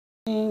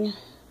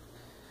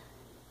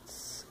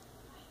It's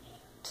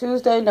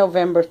Tuesday,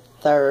 November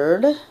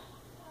 3rd,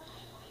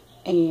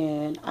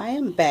 and I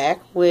am back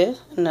with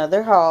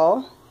another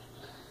haul.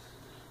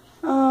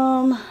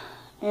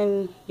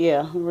 And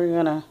yeah, we're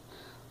gonna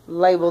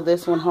label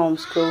this one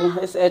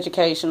homeschool. It's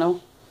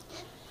educational.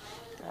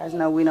 You guys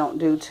know we don't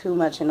do too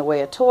much in the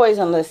way of toys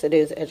unless it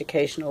is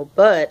educational,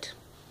 but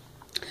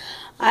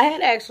I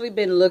had actually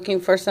been looking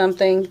for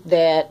something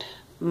that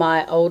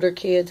my older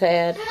kids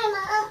had.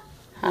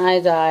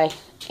 Hi, Di.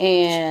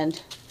 And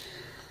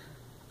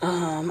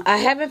I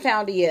haven't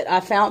found it yet. I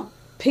found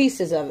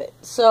pieces of it.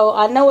 So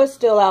I know it's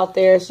still out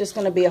there. It's just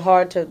going to be a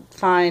hard to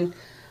find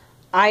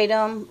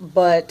item.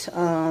 But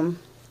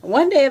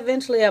one day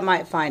eventually I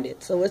might find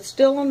it. So it's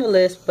still on the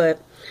list. But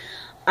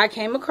I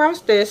came across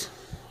this.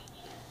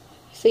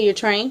 See your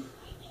train?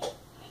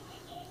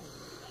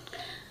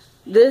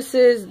 This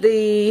is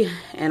the,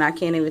 and I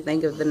can't even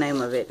think of the name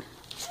of it.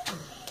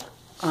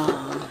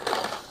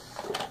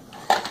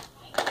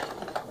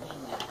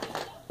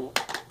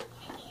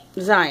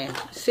 Zion,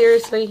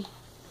 seriously?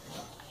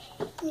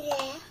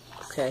 Yeah.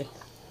 Okay.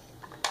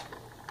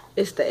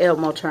 It's the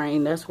Elmo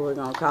train. That's what we're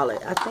going to call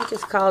it. I think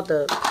it's called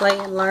the Play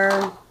and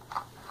Learn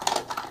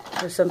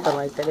or something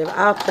like that.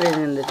 I'll put it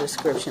in the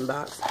description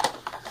box.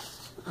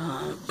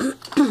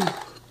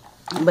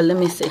 But let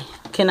me see.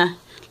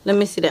 Let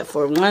me see that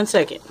for 1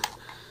 second.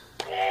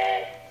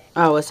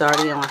 Oh, it's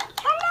already on.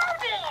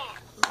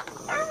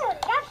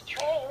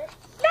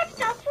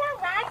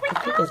 I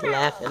think it's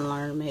Laugh and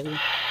Learn, maybe.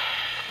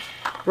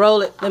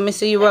 Roll it. Let me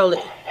see you roll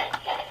it.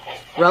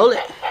 Roll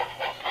it.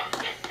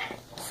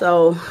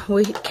 So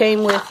we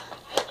came with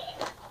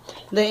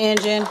the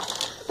engine.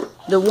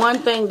 The one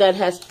thing that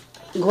has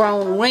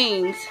grown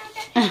wings,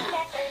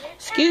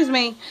 excuse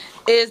me,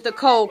 is the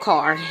coal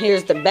car.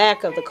 Here's the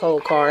back of the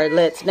coal car. It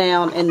lets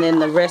down, and then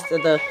the rest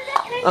of a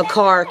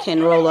car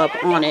can roll up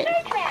on it.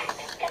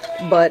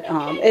 But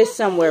it's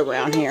somewhere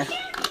around here.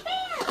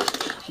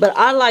 But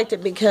I liked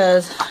it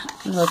because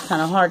it's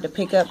kind of hard to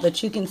pick up,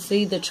 but you can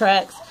see the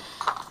tracks.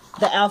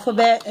 The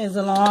alphabet is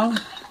along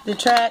the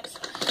tracks,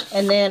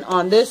 and then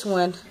on this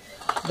one,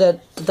 the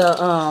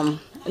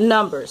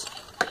numbers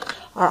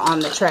are on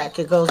the track.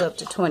 It goes up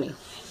to 20.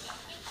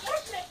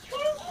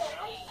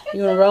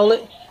 You wanna roll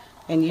it,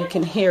 and you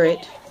can hear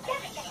it.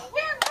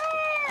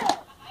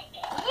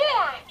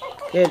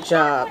 Good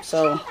job.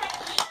 So,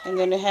 and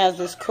then it has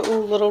this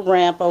cool little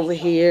ramp over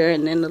here,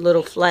 and then the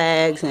little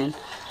flags, and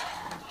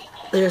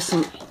there's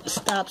some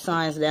stop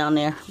signs down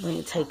there. Let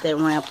me take that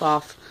ramp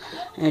off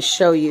and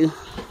show you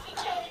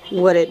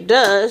what it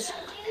does.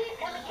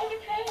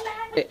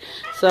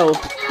 So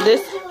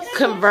this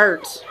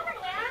converts,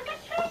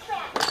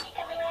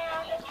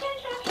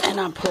 and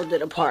I pulled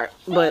it apart,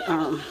 but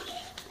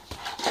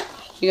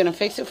you gonna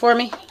fix it for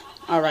me?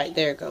 All right,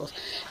 there it goes.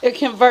 It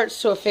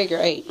converts to a figure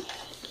 8.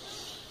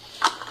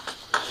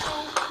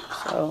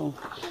 So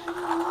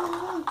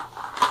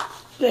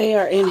they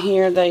are in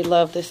here. They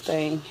love this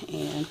thing,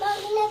 and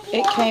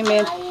it came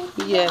in.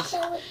 Yes,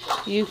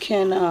 you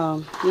can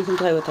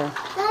play with her.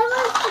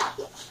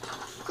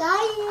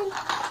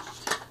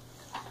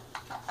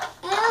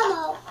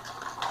 Elmo.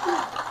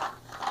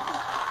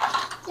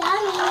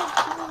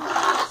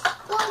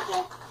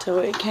 So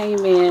it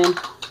came in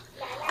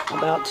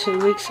about 2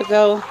 weeks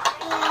ago. We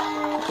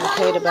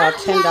paid about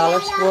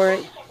 $10 for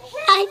it.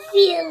 I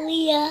feel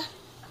Leah.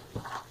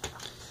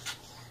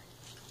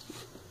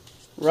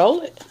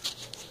 Roll it.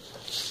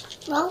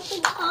 Roll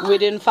the car. We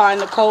didn't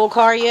find the coal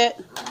car yet?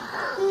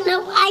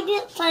 No, I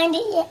didn't find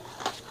it yet.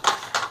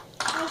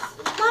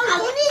 Mom,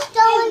 can it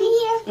go in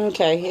here?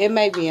 Okay, it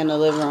may be in the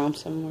living room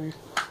somewhere.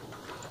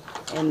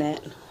 In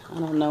that, I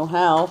don't know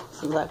how,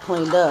 since I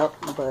cleaned up,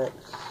 but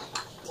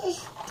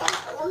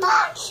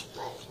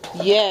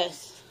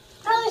yes.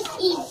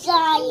 He's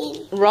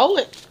dying. Roll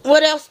it.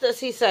 What else does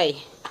he say?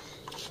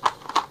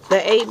 The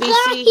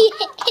ABC?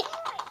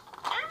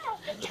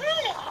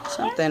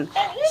 Something.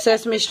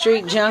 Sesame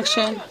Street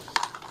Junction.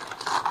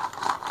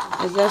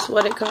 Is that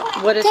what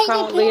it's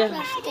called,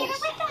 Leah?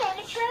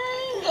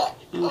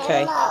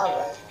 Okay.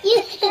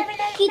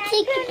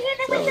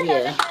 So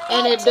yeah,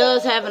 and it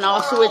does have an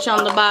off switch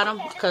on the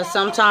bottom, because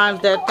sometimes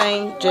that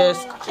thing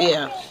just,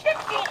 yeah.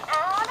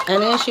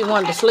 And then she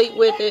wanted to sleep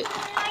with it.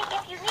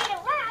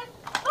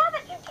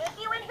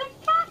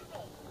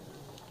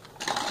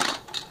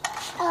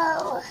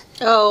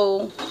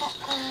 Oh.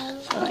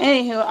 So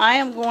anywho, I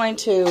am going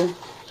to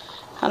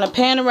kind of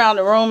pan around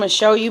the room and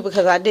show you,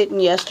 because I didn't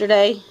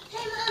yesterday.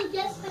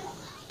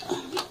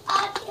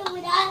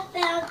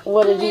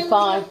 What did you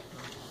find?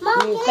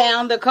 You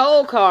found the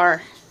coal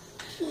car.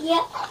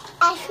 Yeah.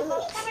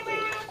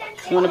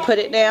 You want to put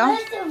it down?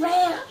 Where's the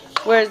ramp?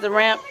 Where's the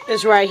ramp?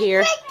 It's right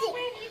here.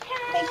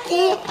 Right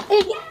there.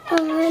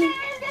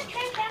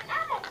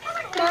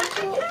 Mom,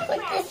 can you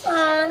put this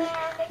on?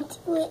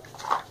 Do it.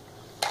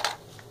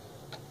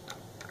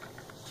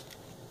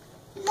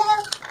 No,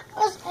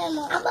 where's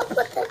Elmo? I'm gonna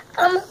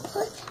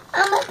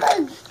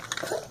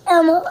put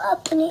Elmo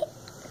up in it.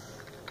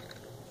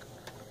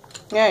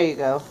 There you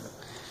go.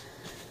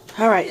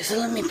 Alright, so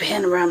let me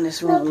pan around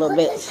this room a little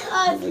bit.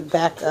 Let me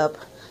back up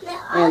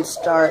and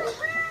start.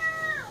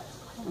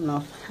 I don't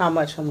know how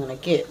much I'm going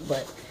to get,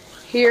 but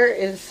here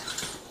is,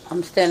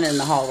 I'm standing in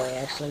the hallway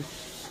actually.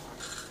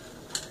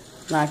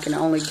 And I can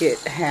only get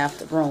half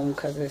the room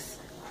because it's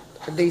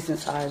a decent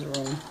sized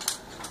room.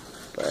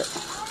 But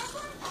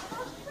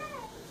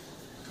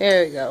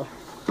there we go.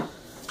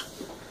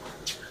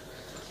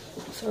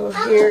 So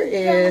here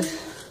is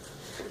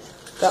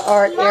the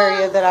art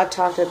area that I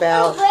talked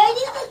about. Where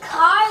did the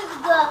cars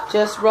go?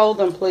 Just roll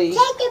them, please.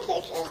 Take a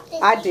picture of this.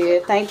 I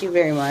did. Thank you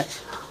very much.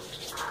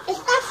 Is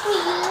that for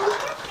you?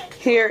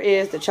 Here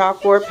is the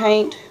chalkboard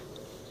paint.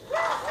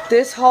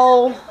 This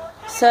whole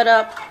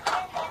setup.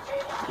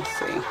 Let's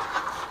see. There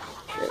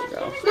we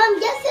go.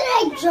 Mom, yesterday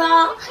I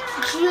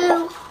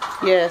drew.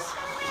 Yes.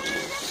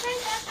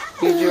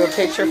 You drew a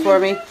picture for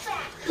me?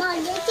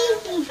 Mom, you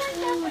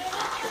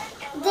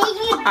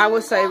I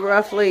would say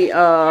roughly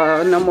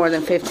no more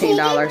than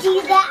 $15. Did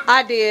you do that?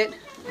 I did.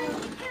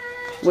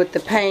 With the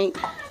paint,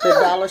 the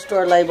dollar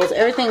store labels.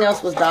 Everything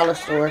else was dollar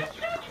store.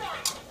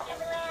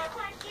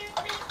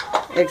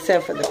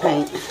 Except for the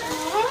paint.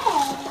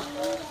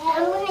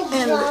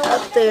 And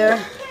up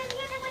there.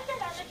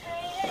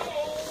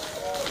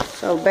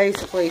 So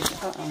basically,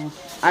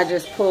 I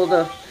just pulled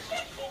the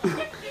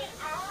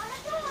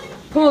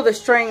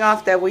string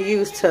off that we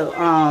used to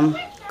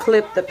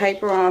clip the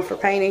paper on for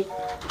painting.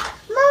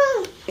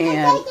 Mom,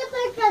 And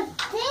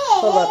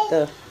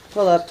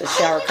pull up the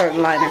shower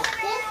curtain liner.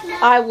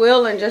 I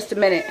will in just a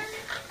minute.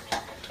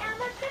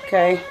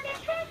 Okay.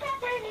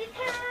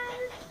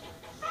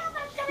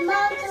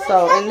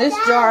 So in this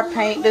jar of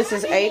paint, this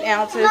is 8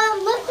 ounces.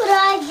 Mom, look what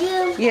I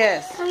do.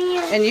 Yes.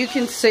 And you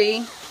can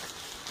see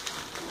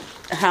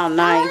how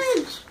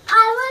nice.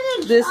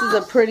 This is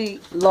a pretty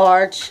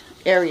large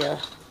area.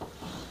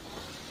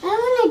 I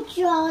want to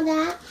draw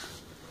that.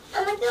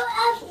 I'm going to go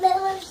ask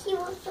Bella if she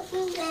wants to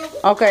do that.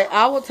 Okay,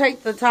 I will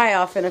take the tie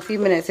off in a few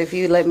minutes if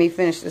you let me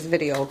finish this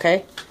video,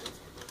 okay?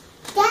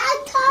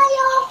 That tie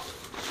off?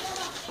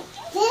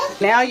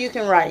 This? Now you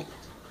can write.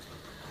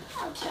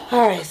 Okay.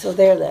 Alright, so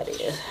there that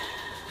is.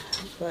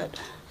 But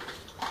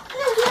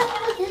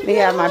we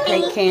have my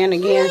paint can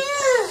again.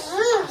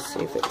 Let's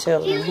see if it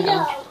tells me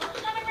how.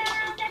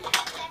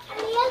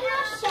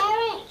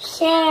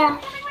 Share.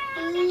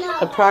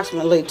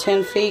 Approximately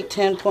 10 feet,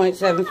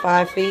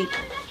 10.75 feet.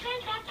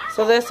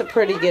 So that's a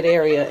pretty good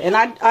area. And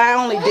I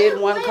only did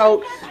one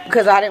coat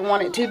because I didn't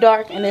want it too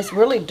dark. And it's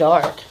really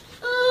dark.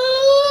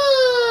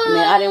 I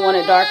mean, I didn't want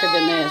it darker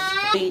than this.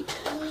 Feet,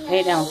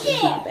 8 ounces,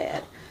 not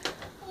bad.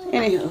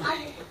 Anywho,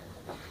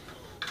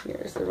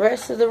 here's the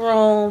rest of the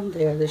room.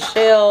 There are the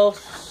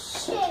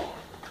shelves.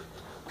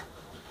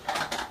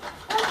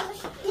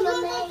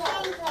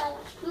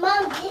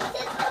 Mom, this is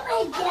what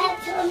my dad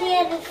told me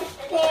how to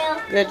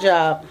spell. Good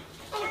job.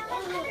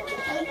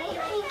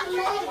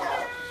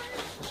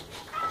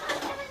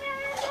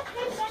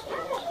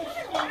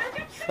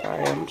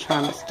 Sorry, I'm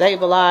trying to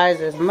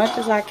stabilize as much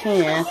as I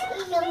can.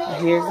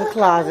 Here's the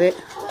closet.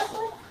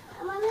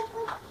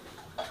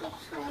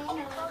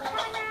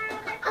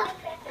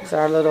 There's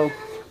our little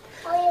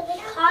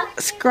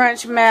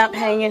scrunch map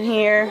hanging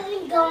here.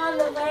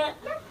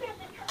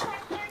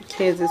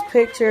 Kids'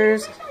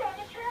 pictures.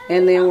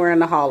 And then we're in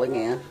the hall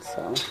again.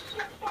 So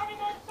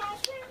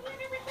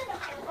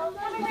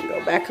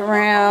go back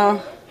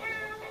around.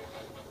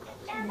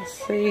 Let's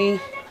see.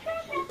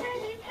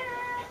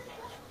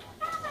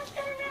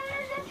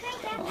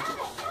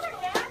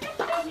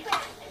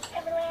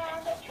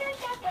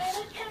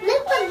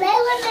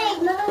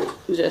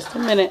 Just a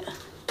minute.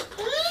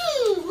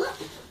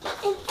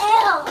 An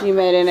L. You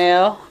made an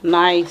L.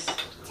 Nice.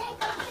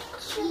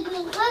 Let's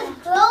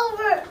go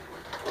over.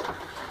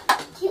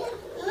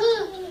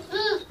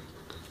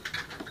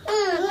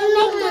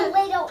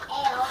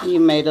 You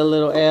made a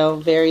little L.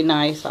 Very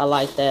nice. I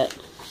like that.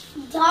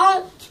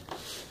 Don't.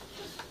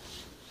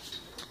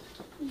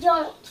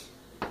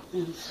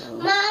 And so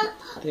Mom,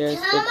 there's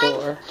the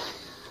door.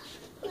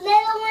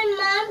 When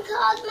Mom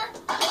called me.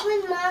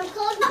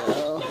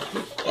 So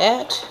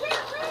that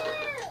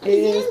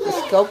is the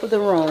scope of the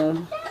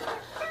room.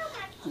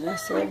 Like I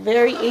said,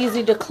 very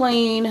easy to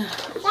clean.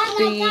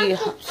 The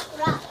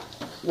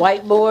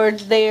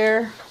whiteboards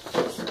there.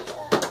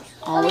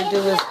 All we do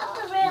is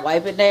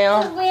wipe it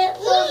down.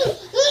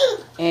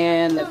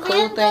 And the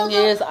cool thing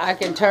is I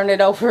can turn it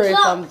over if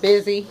I'm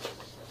busy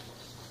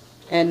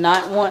and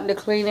not wanting to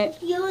clean it.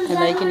 And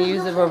they can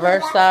use the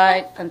reverse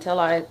side until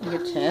I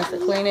get a chance to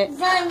clean it.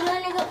 Zion, you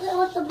want to go play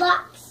with the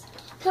blocks?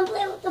 Come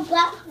play with the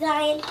blocks,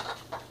 Zion.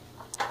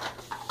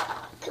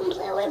 Come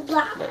play with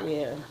blocks. But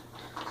yeah,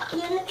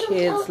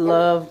 kids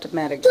loved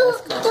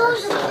Madagascar. So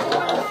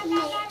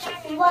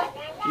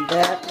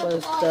that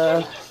was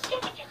the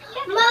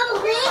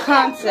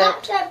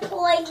concept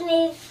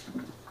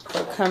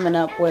for coming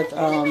up with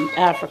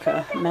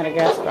Africa,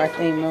 Madagascar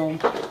theme room.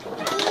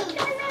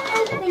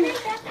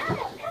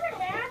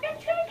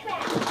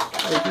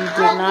 If you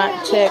did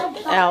not check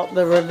out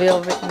the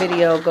reveal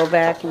video, go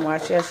back and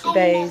watch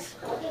yesterday's.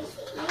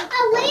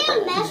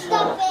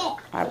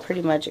 I I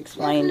pretty much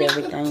explained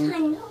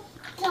everything.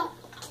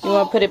 You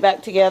want to put it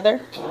back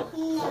together?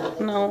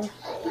 No.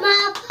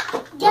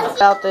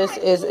 About this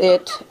is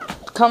it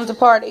comes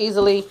apart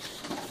easily,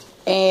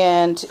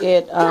 and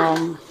it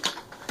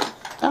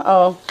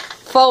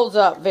folds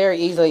up very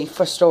easily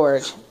for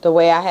storage. The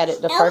way I had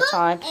it the first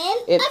time,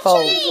 it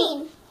folds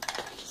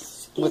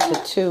with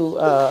the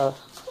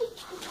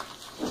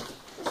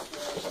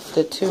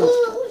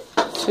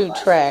two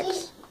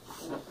tracks.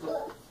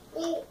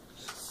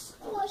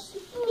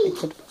 It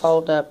could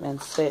fold up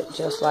and sit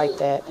just like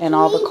that, and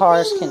all the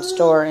cars can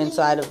store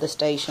inside of the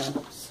station.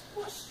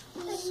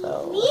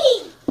 So.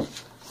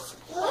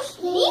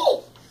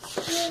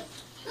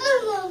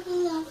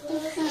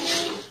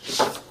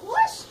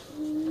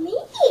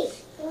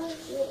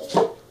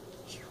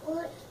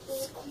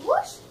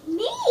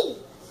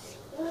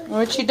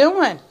 What you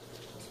doing?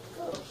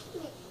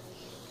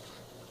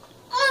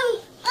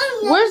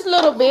 Where's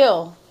little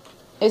Bill?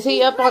 Is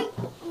he up on?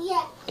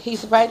 Yeah.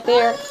 He's right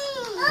there.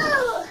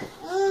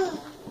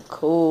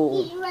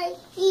 Cool. He's right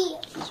here.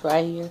 He's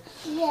right here.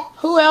 Yeah.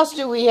 Who else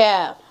do we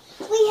have?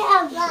 We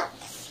have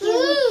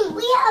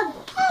we have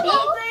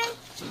Big Bird,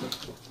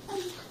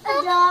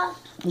 a dog.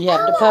 You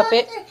have the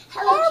puppet.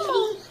 Hello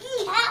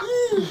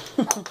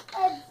Kitty.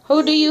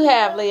 Who do you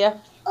have,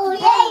 Leah?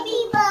 Ladybug.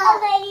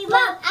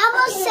 Mom, I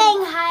was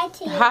saying hi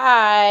to you.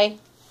 Hi.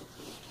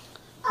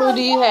 Who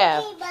do you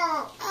have?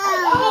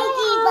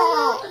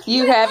 Ladybug.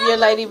 You have your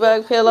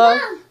ladybug pillow?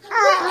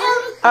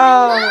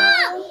 Oh.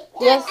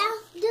 Yes.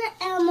 They're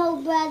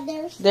Elmo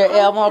brothers. They're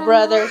Elmo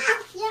brothers.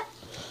 Yep.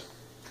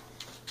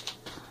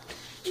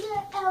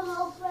 They're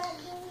Elmo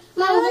brothers.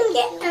 Mom, look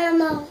at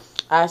Elmo.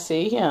 I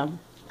see him.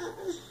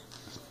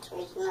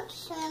 He's not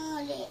sharing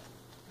with it.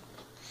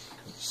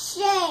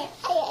 Share.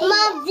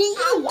 Mom, did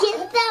you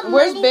get that money?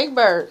 Where's Big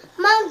Bird?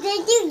 Mom,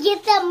 did you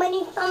get that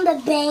money from the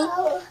bank?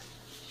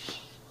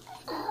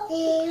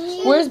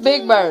 Where's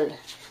Big Bird?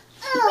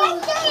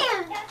 Right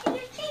there.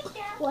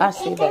 I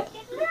see that.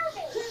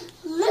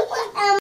 Look what